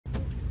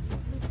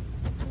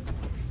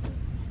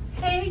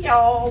Hey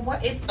y'all,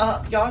 what is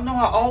up? Y'all know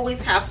I always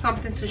have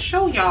something to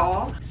show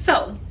y'all.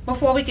 So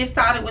before we get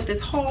started with this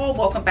haul,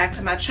 welcome back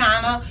to my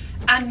channel.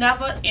 I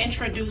never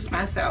introduce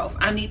myself.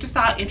 I need to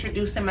start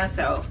introducing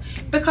myself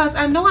because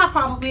I know I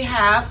probably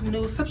have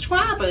new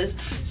subscribers.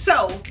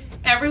 So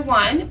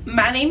everyone,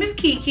 my name is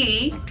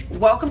Kiki.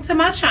 Welcome to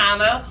my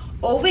channel.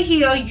 Over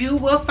here you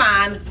will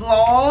find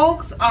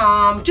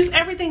vlogs, just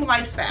everything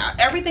lifestyle.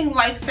 Everything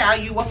lifestyle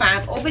you will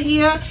find over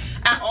here.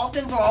 I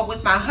often vlog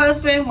with my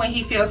husband when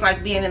he feels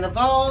like being in the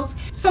vlogs.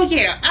 So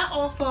yeah, I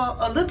offer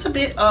a little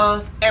bit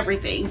of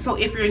everything. So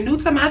if you're new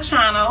to my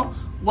channel,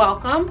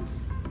 welcome.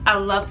 I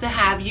love to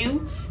have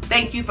you.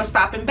 Thank you for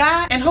stopping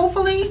by, and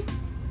hopefully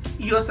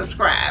you'll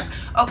subscribe.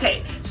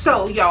 Okay,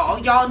 so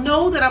y'all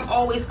know that I'm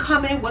always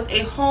coming with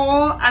a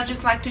haul. I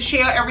just like to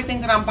share everything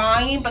that I'm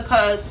buying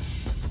because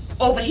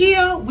over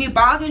here we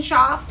bargain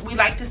shop. We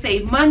like to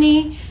save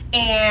money,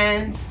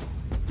 and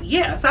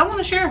yeah, so I want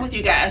to share it with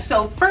you guys.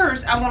 So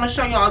first I want to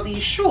show y'all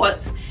these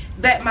shorts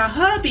that my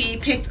hubby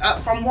picked up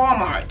from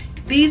Walmart.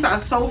 These are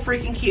so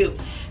freaking cute.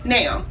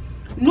 Now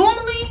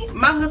normally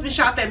my husband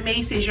shop at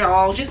Macy's,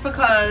 y'all, just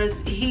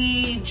because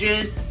he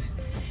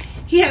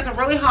has a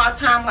really hard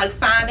time like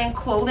finding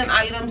clothing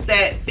items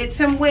that fits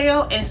him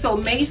well, and so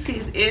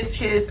Macy's is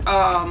his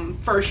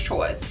first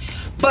choice.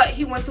 But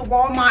he went to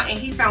Walmart and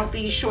he found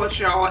these shorts,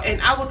 y'all,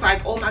 and I was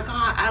like, oh my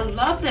god, I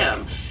love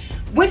them.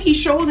 When he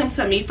showed them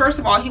to me, first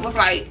of all, he was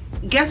like,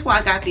 guess where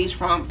I got these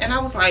from? And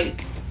I was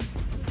like,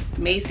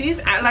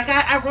 Macy's?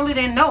 I really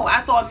didn't know.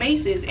 I thought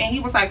Macy's. And he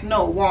was like,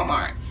 no,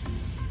 Walmart.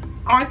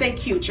 Aren't they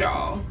cute,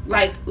 y'all?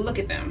 Like, look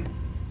at them.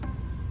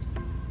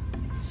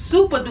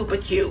 Super duper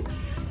cute.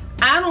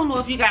 I don't know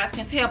if you guys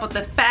can tell, but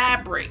the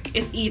fabric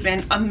is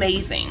even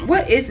amazing.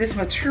 What is this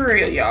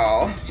material,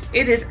 y'all?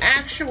 It is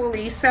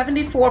actually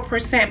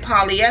 74%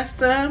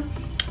 polyester,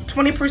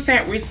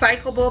 20%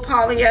 recyclable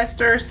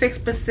polyester,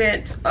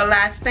 6%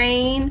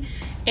 elastane,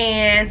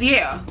 and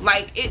yeah,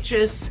 like it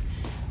just,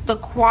 the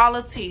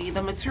quality,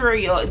 the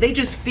material, they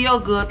just feel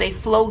good, they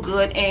flow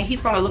good, and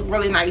he's gonna look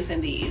really nice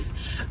in these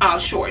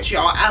shorts,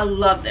 y'all. I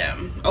love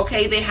them.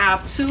 Okay, they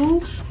have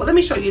two. Well, let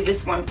me show you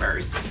this one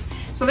first.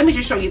 So let me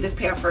just show you this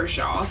pair first,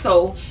 y'all.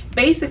 So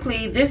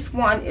basically this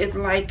one is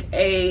like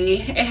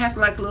it has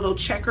like little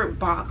checkered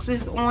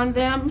boxes on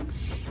them,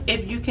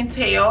 if you can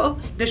tell.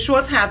 The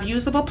shorts have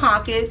usable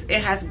pockets,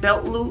 it has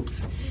belt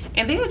loops,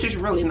 and they are just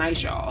really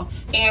nice, y'all.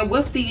 And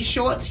with these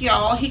shorts,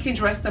 y'all, he can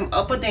dress them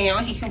up or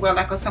down. He can wear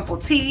like a simple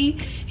tee,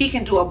 he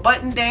can do a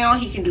button down,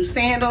 he can do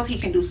sandals, he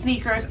can do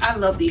sneakers. I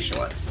love these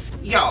shorts,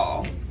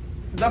 y'all.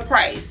 The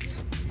price,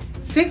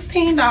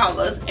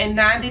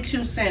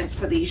 $16.92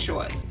 for these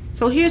shorts.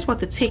 So here's what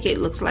the ticket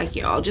looks like,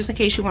 y'all, just in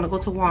case you want to go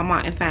to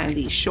Walmart and find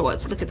these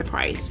shorts. Look at the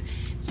price,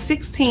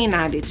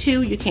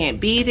 $16.92. You can't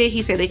beat it.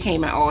 He said they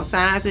came in all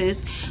sizes.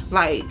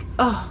 Like,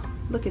 oh,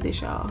 look at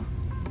this, y'all.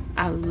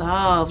 I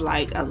love,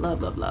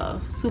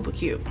 love. Super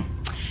cute.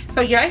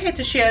 So yeah, I had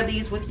to share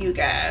these with you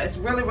guys.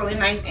 Really, really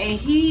nice. And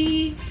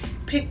he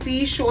picked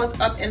these shorts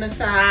up in a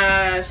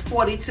size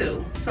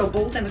 42. So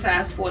both in a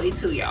size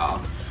 42,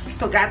 y'all.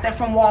 So got that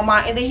from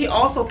Walmart. And then he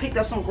also picked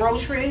up some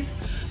groceries.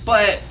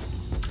 But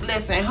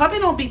listen, hubby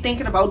don't be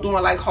thinking about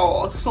doing like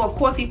hauls, so of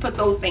course he put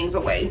those things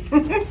away.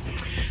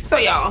 So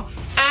y'all,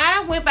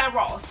 I went by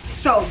Ross.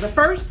 So the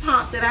first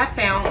top that I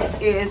found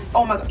is,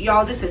 oh my god,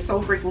 y'all, this is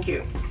so freaking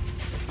cute.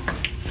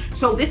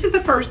 So this is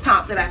the first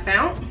top that I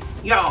found,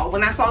 y'all.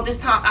 When I saw this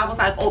top, I was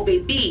like, oh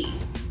baby,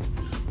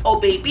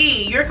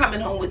 you're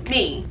coming home with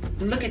me.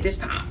 Look at this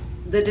top,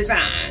 the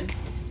design,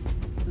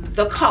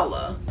 the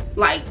color.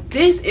 Like,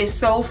 this is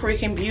so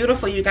freaking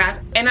beautiful, you guys.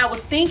 And I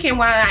was thinking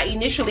when I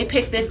initially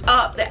picked this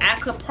up that I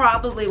could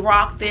probably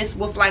rock this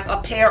with like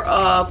a pair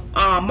of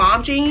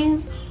mom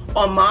jeans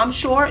or mom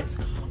shorts,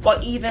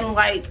 or even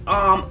like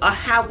a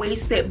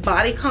high-waisted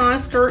bodycon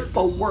skirt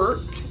for work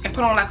and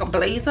put on like a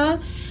blazer.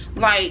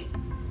 Like,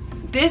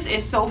 this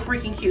is so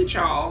freaking cute,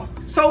 y'all.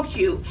 So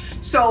cute.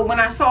 So when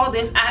I saw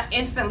this, I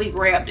instantly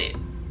grabbed it.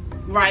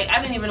 Right,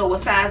 I didn't even know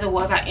what size it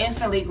was. I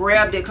instantly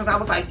grabbed it because I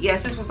was like,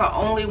 yes, this was the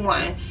only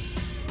one.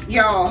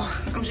 Y'all,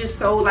 I'm just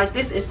so like,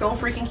 this is so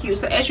freaking cute.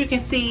 So as you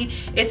can see,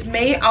 it's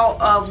made out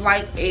of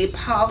like a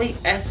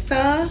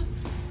polyester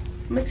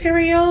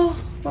material.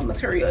 What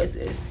material is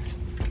this?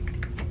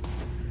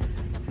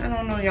 I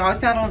don't know, y'all.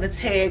 It's not on the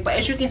tag, but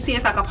as you can see,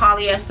 it's like a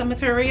polyester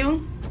material.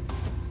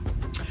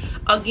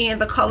 Again,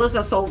 the colors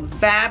are so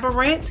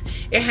vibrant.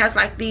 It has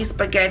like these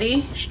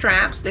spaghetti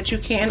straps that you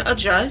can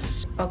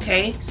adjust.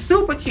 Okay,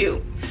 super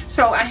cute.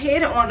 So I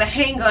had it on the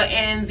hanger,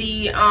 and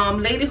the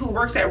lady who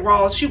works at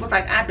Ross, she was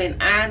like, I've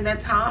been eyeing that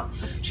top.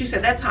 She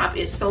said that top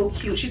is so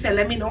cute. She said,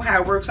 let me know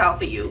how it works out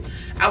for you.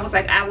 I was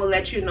like, I will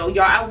let you know.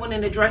 Y'all, I went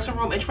in the dressing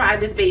room and tried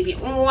this baby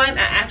on.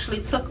 I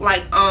actually took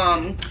like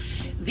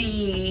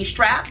the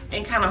strap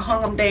and kind of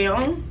hung them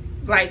down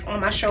like on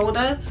my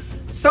shoulder.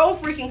 So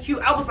freaking cute.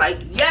 I was like,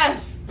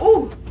 yes.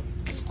 Ooh,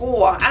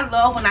 score. I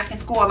love when I can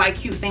score like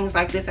cute things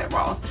like this at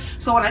Ross.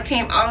 So when I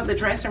came out of the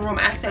dressing room,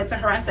 I said to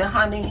her, I said,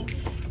 honey,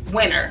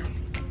 winner.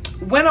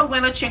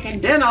 winter chicken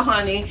dinner,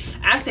 honey.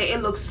 I said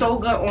it looks so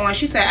good on.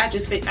 She said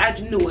I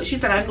knew it. She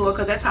said I knew it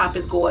because that top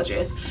is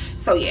gorgeous.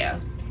 So yeah,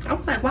 I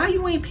was like, why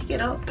you ain't pick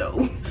it up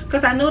though?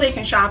 Because I know they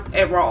can shop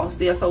at Ross,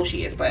 the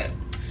associates, but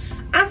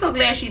I'm so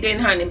glad she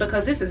didn't, honey,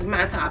 because this is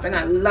my top and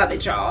I love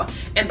it, y'all.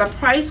 And the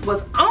price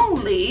was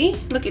only,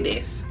 look at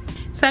this,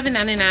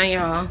 $7.99,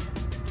 y'all.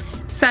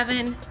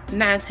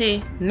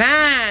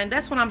 $7.99.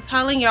 That's what I'm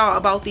telling y'all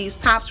about these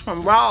tops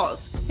from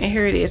Ross. And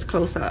here it is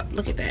close up.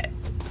 Look at that.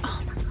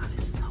 Oh my god,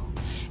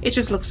 it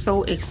just looks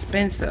so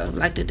expensive.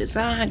 Like the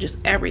design, just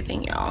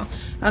everything, y'all.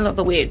 I love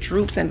the way it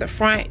droops in the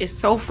front. It's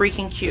so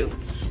freaking cute.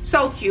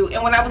 So cute.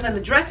 And when I was in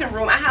the dressing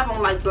room, I have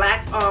on like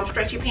black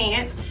stretchy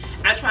pants.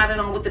 I tried it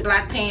on with the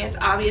black pants,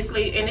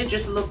 obviously, and it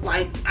just looked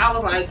like, I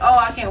was like, oh,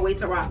 I can't wait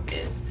to rock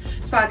this.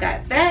 So I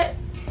got that.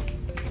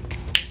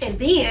 And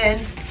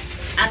then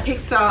I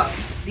picked up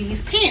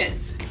these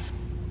pants.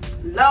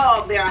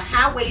 Love, they are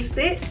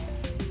high-waisted.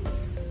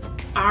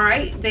 All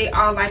right, they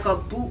are like a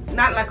boot,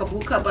 not like a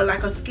boot cut, but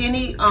like a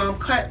skinny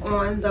cut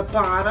on the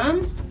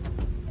bottom,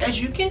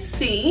 as you can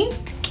see.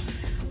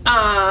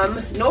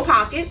 No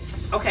pockets.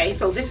 Okay,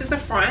 so this is the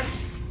front,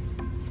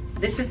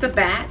 this is the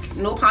back,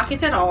 no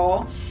pockets at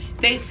all.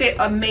 They fit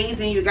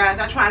amazing, you guys.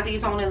 I tried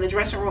these on in the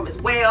dressing room as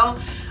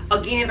well.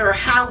 Again, they're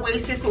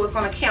high-waisted, so it's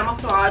going to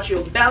camouflage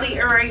your belly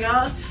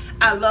area.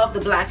 I love the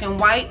black and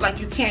white,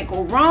 like you can't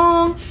go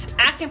wrong.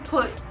 I can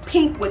put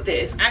pink with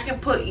this, I can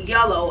put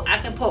yellow, I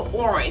can put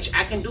orange,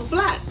 I can do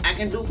black, I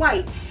can do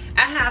white.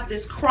 I have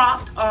this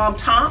cropped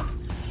top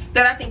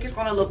that I think is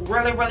going to look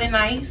really, really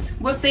nice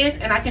with this,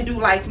 and I can do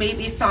like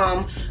maybe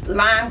some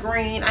lime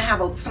green. I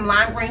have some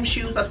lime green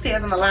shoes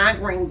upstairs in a lime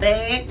green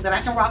bag that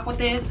I can rock with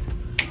this.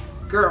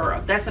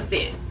 Girl, that's a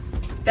fit.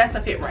 That's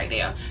a fit right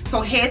there. So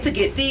had to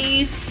get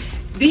these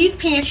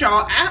pants,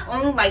 y'all. I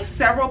own like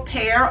several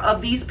pair of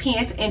these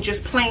pants in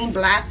just plain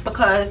black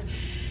because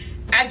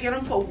I get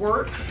them for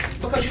work,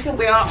 because you can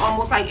wear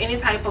almost like any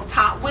type of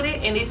top with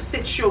it and it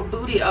sits your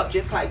booty up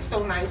just like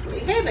so nicely.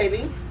 Hey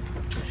baby.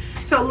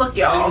 So look,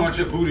 y'all. I don't want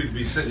your booty to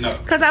be sitting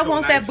up. Because I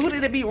want that booty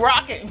to be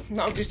rocking.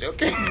 No, I'm just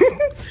joking.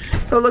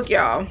 So look,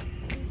 y'all.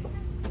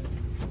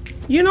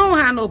 You don't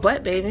have no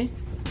butt, baby.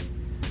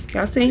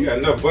 Y'all see? You got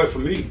enough butt for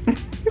me.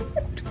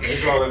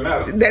 That's all that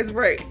matters. That's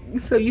right.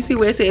 So you see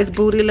where it says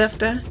booty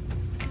lifter?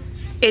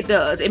 It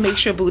does. It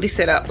makes your booty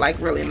sit up like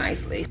really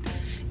nicely.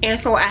 And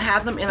so I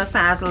have them in a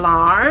size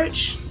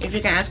large, if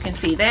you guys can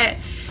see that.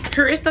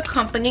 Here is the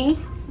company,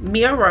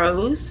 Mia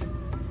Rose.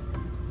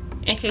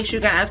 In case you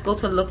guys go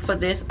to look for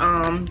this,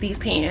 these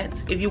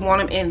pants. If you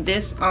want them in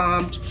this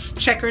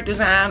checker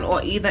design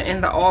or either in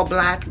the all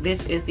black,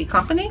 this is the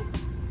company.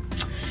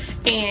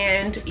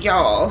 And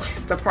y'all,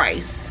 the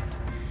price.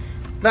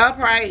 The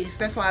price.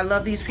 That's why I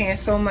love these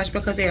pants so much,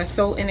 because they are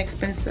so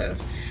inexpensive.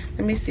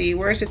 Let me see,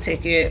 where's the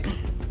ticket?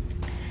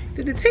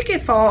 Did the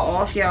ticket fall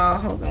off, y'all?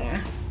 Hold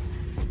on.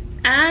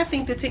 I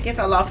think the ticket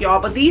fell off,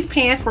 y'all, but these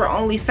pants were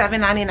only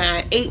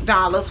 $7.99,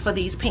 $8 for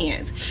these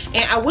pants.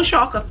 And I wish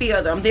y'all could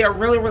feel them. They're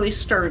really, really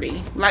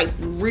sturdy, like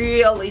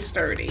really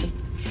sturdy,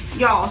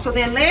 y'all. So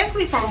then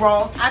lastly from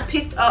Ross, I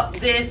picked up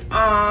this,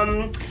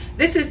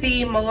 this is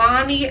the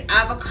Milani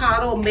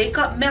Avocado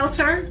Makeup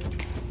Melter.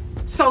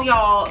 So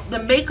y'all,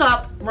 the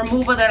makeup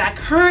remover that I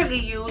currently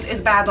use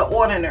is by The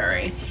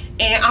Ordinary.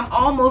 And I'm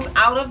almost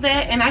out of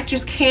that, and I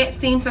just can't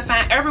seem to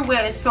find,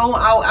 everywhere it's sold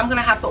out. I'm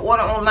gonna have to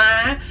order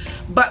online,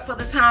 but for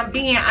the time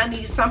being, I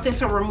need something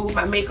to remove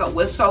my makeup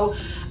with. So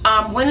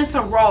went into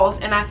Ross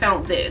and I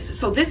found this.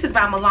 So this is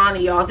by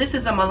Milani, y'all. This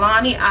is the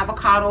Milani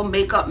Avocado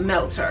Makeup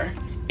Melter.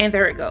 And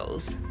there it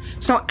goes.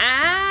 So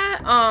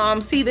I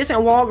see this in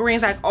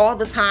Walgreens like all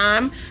the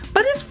time,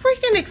 but it's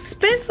freaking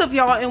expensive,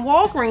 y'all. In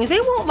Walgreens, they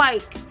want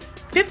like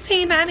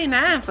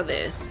 $15.99 for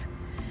this.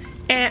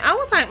 And I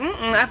was like,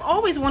 I've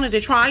always wanted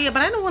to try it,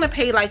 but I didn't want to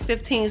pay like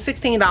 $15,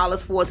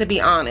 $16 for it, to be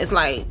honest.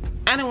 Like,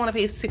 I didn't want to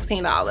pay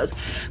 $16.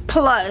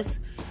 Plus,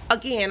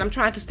 again, I'm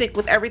trying to stick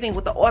with everything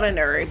with The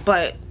Ordinary,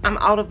 but I'm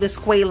out of this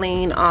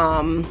squalene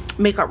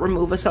makeup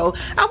remover. So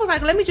I was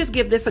like, let me just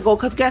give this a go,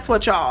 because guess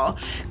what, y'all?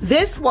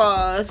 This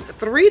was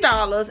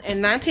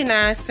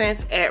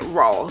 $3.99 at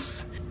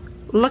Ross.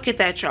 Look at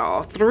that,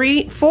 y'all.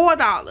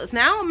 $4.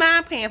 Now I don't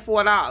mind paying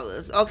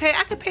 $4. Okay,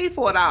 I could pay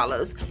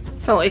 $4.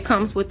 So it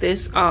comes with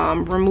this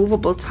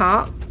removable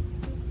top,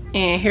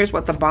 and here's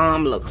what the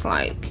balm looks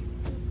like.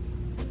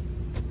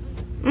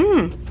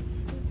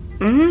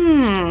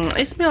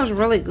 It smells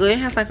really good. It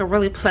has like a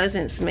really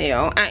pleasant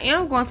smell. I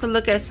am going to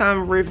look at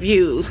some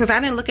reviews, because I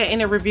didn't look at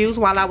any reviews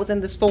while I was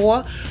in the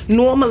store.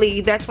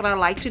 Normally that's what I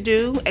like to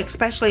do,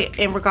 especially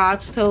in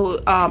regards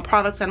to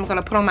products that I'm going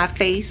to put on my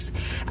face.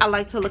 I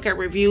like to look at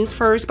reviews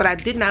first, but I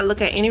did not look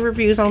at any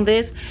reviews on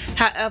this.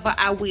 However,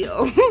 I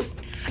will.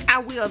 I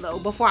will though,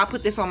 before I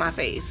put this on my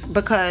face,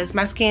 because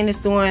my skin is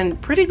doing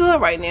pretty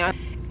good right now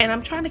and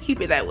I'm trying to keep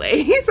it that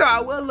way. So I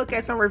will look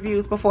at some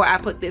reviews before I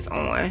put this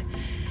on.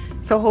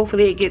 So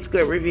hopefully it gets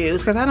good reviews,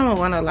 because I don't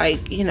want to,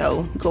 like, you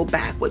know, go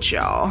back with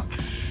y'all.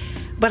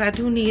 But I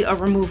do need a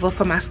remover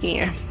for my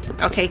skin,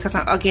 okay? Because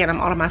again,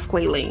 I'm out of my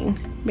squalene.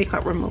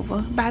 makeup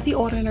remover by The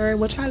Ordinary,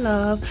 which I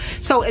love.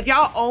 So if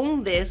y'all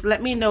own this,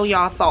 let me know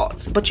y'all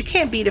thoughts, but you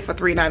can't beat it for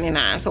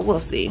 $3.99, so we'll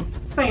see.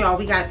 So y'all,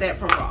 we got that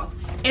from Ross,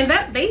 and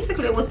that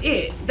basically was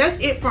it. That's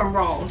it from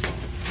Ross.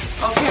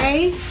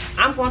 Okay,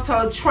 I'm going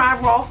to try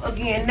Ross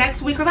again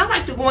next week, because I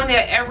like to go in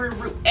there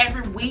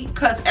every week,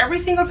 because every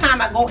single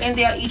time I go in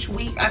there each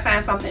week I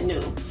find something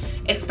new,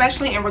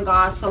 especially in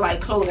regards to like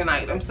clothing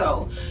items.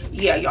 So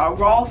yeah, y'all,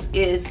 Ross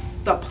is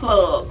the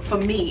plug for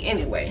me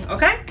anyway.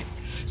 Okay,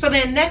 so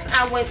then next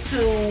I went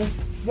to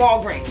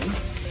Walgreens,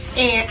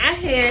 and I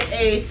had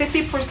a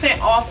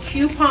 50% off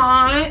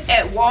coupon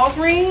at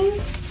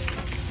Walgreens,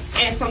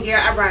 and so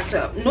yeah, I racked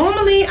up.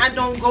 Normally I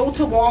don't go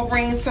to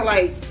Walgreens to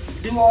like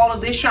do all of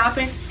this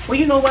shopping. Well,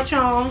 you know what,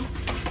 y'all,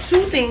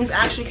 2 things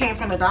actually came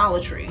from the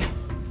Dollar Tree,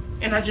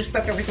 and I just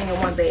stuck everything in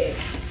one bag.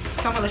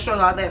 So I'm gonna show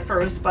y'all that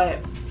first.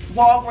 But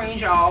Walgreens,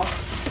 y'all,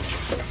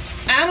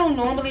 I don't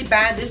normally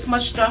buy this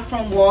much stuff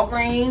from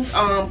Walgreens,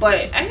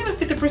 but I had a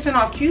 50%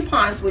 off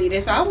coupon, sweetie,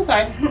 so I was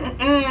like,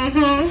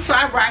 so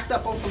I racked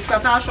up on some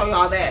stuff. I'll show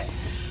y'all that.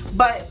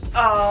 But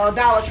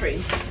Dollar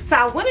Tree, so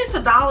I went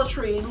into Dollar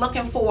Tree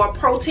looking for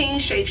protein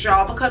shakes,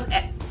 y'all, because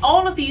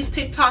all of these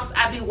TikToks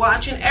I be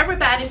watching,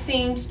 everybody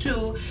seems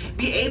to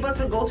be able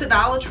to go to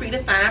Dollar Tree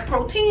to find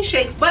protein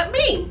shakes, but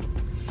me,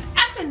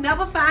 I can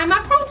never find my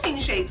protein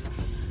shakes.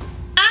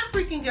 I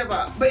freaking give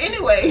up. But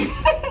anyway,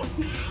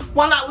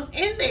 while I was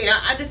in there,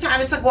 I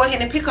decided to go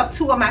ahead and pick up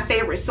 2 of my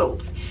favorite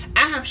soaps.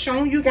 I have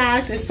shown you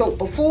guys this soap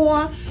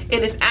before.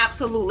 It is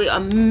absolutely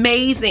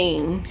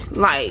amazing.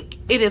 Like,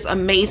 it is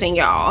amazing,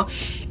 y'all.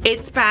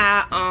 It's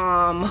by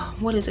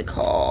what is it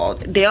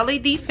called? Daily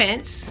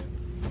Defense.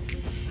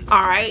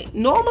 All right,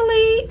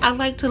 normally I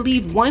like to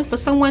leave one for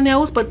someone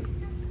else, but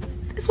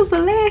this was the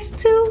last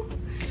 2.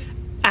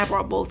 I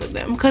brought both of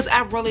them because I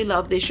really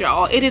love this,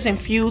 y'all. It is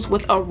infused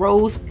with a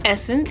rose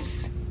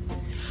essence.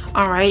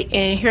 All right,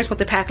 and here's what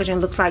the packaging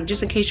looks like,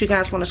 just in case you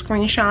guys want to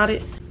screenshot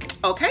it.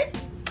 Okay,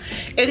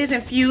 it is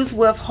infused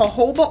with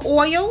jojoba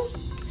oil.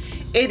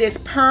 It is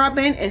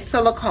paraben and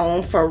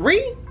silicone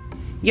free.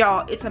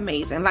 Y'all, it's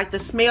amazing. Like, the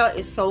smell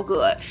is so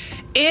good.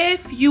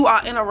 If you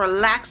are in a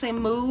relaxing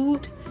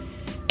mood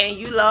and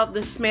you love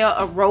the smell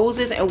of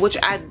roses, and which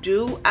I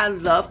do, I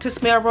love to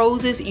smell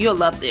roses, you'll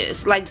love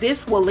this. Like,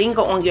 this will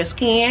linger on your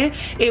skin.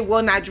 It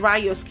will not dry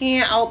your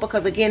skin out,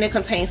 because again, it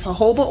contains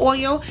jojoba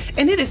oil,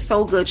 and it is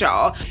so good,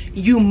 y'all.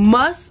 You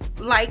must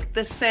like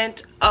the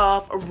scent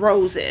of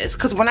roses,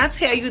 because when I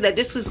tell you that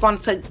this is going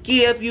to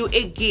give you,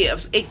 it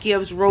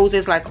gives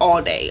roses like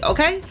all day.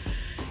 Okay,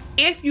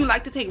 if you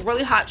like to take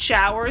really hot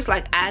showers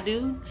like I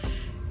do,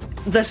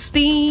 the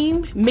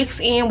steam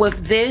mixed in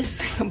with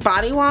this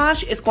body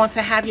wash is going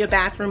to have your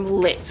bathroom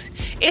lit.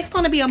 It's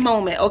going to be a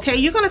moment, okay?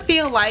 You're going to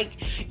feel like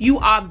you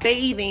are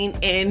bathing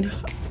in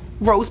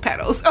rose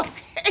petals,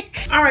 okay?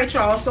 All right,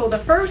 y'all, so the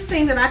first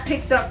thing that I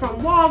picked up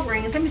from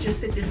Walgreens, let me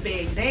just sit this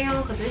bag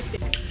down, because it's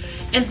big.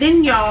 And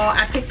then, y'all,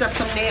 I picked up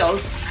some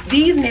nails.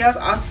 These nails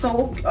are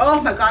so,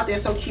 oh my God, they're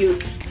so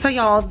cute. So,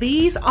 y'all,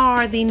 these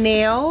are the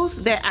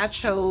nails that I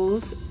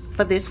chose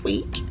for this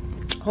week.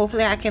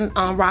 Hopefully I can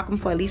rock them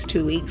for at least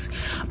 2 weeks,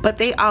 but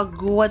they are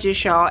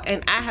gorgeous, y'all.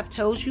 And I have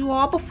told you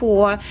all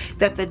before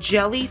that the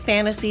Jelly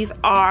Fantasies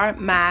are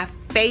my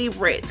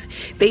favorite.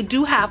 They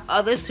do have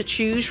others to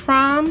choose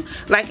from,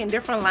 like in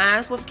different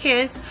lines with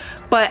Kiss,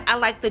 but I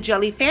like the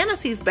Jelly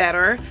Fantasies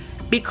better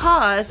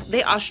because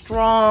they are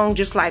strong,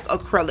 just like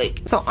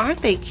acrylic. So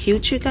aren't they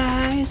cute, you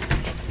guys?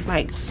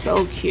 Like,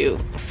 so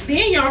cute.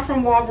 Then, y'all,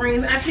 from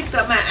Walgreens, I picked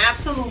up my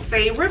absolute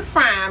favorite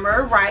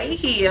primer right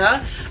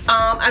here.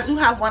 I do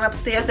have one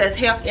upstairs that's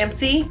half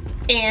empty,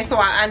 and so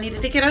I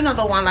needed to get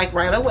another one like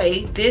right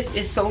away. This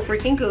is so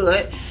freaking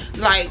good.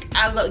 Like,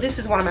 I love, this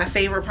is one of my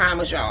favorite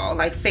primers, y'all,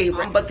 like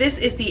favorite. But this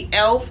is the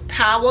e.l.f.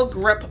 Power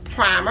Grip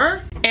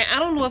Primer, and I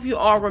don't know if you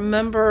all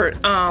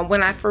remembered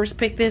when I first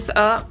picked this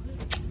up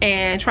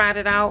and tried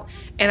it out,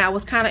 and I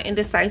was kind of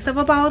indecisive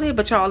about it,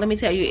 but y'all, let me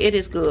tell you, it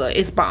is good.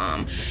 It's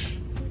bomb.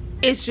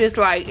 It's just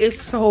like, it's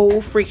so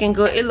freaking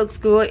good. It looks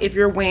good if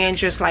you're wearing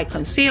just like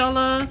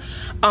concealer,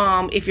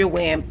 if you're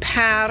wearing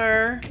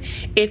powder,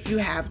 if you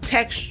have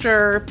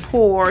texture,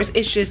 pores.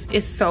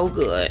 It's so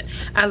good.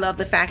 I love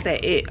the fact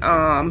that it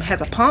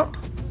has a pump.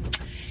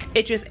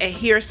 It just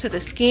adheres to the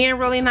skin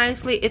really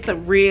nicely. It's a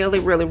really,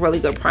 really, really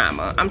good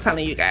primer. I'm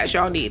telling you guys,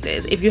 y'all need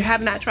this. If you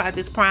have not tried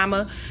this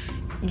primer,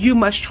 you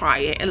must try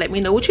it and let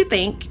me know what you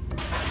think.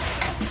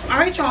 All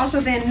right, y'all,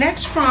 so then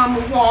next from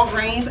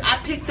Walgreens, I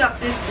picked up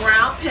this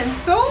brown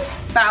pencil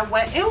by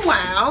Wet n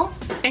Wild,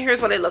 and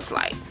here's what it looks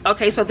like.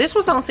 Okay, so this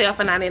was on sale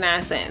for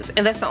 99 cents,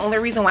 and that's the only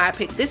reason why I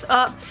picked this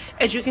up.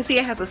 As you can see,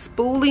 it has a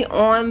spoolie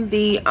on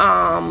the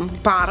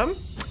bottom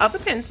of the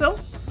pencil,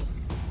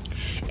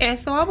 and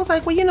so I was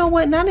like, well, you know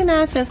what,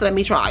 99 cents, let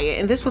me try it.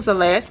 And this was the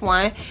last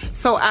one,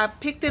 so I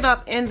picked it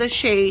up in the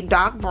shade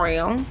Dark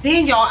Brown.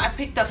 Then, y'all, I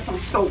picked up some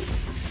soap.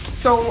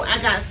 So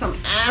I got some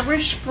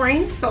Irish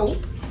Spring soap.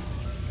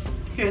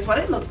 Here's what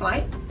it looks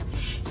like.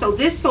 So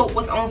this soap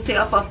was on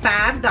sale for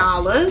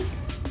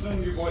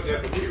 $5. You bought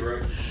that for me,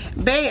 right?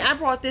 Babe, I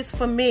brought this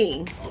for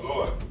me. Oh,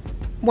 Lord.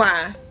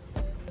 Why?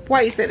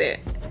 Why you say that?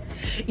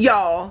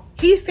 Y'all,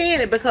 he's saying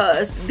it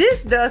because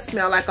this does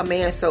smell like a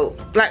man's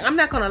soap. Like, I'm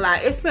not gonna lie,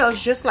 it smells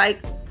just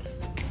like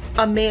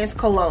a man's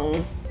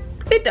cologne.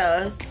 It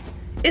does.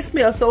 It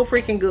smells so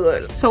freaking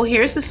good. So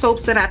here's the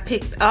soaps that I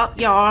picked up,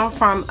 y'all,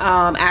 from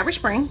Average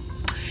Spring.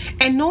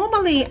 And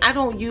normally I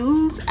don't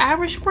use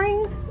Average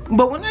Spring,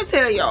 but when I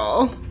tell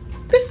y'all,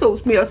 this soap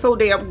smells so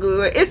damn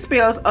good. It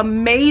smells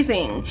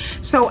amazing.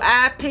 So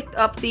I picked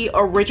up the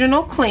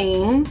Original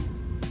Clean,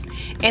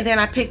 and then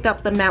I picked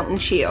up the Mountain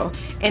Chill,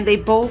 and they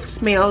both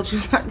smell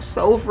just like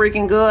so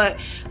freaking good.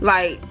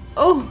 Like,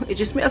 oh, it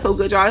just smells so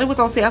good, y'all. It was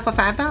on sale for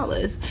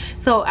 $5.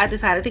 So I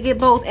decided to get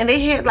both, and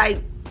they had like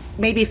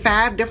maybe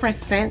 5 different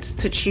scents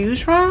to choose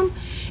from,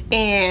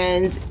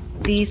 and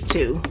these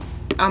two,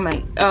 I'm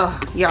like, oh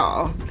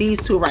y'all,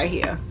 these two right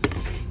here,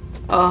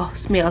 oh,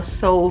 smell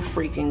so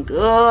freaking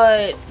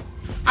good.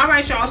 All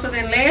right, y'all, so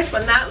then last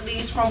but not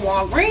least, from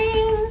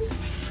Walgreens,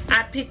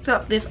 I picked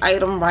up this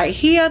item right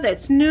here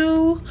that's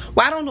new.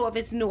 Well, I don't know if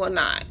it's new or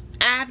not.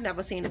 I've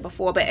never seen it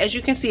before, but as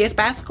you can see, it's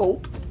by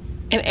Scope.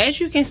 And as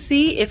you can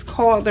see, it's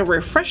called the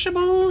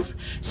Refreshables.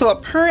 So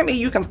apparently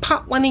you can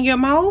pop one in your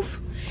mouth,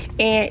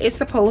 and it's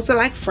supposed to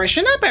like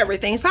freshen up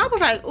everything. So I was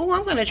like, oh,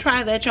 I'm gonna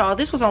try that, y'all.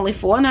 This was only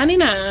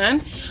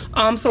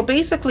 $4.99. So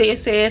basically it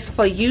says,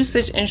 for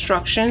usage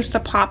instructions, to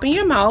pop in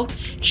your mouth,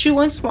 chew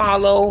and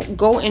swallow,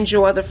 go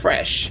enjoy the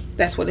fresh.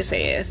 That's what it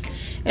says.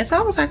 And so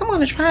I was like, I'm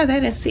gonna try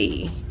that and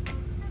see.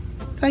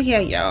 So yeah,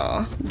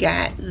 y'all,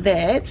 got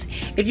that.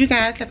 If you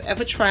guys have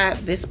ever tried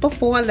this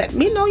before, let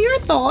me know your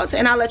thoughts,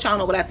 and I'll let y'all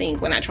know what I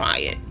think when I try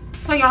it.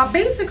 So y'all,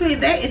 basically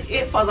that is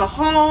it for the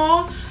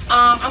haul.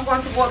 I'm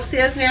going to go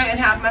upstairs now and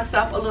have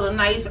myself a little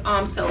nice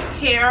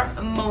self-care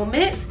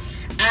moment.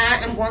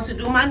 I am going to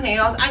do my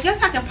nails. I guess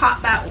I can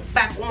pop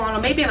back on, or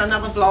maybe in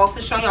another vlog,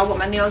 to show y'all what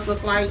my nails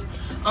look like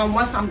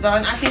once I'm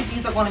done. I think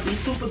these are going to be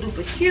super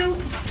duper cute.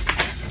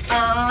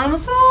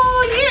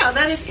 So yeah,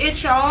 that is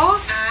it, y'all.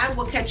 I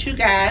will catch you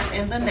guys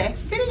in the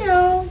next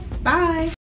video. Bye.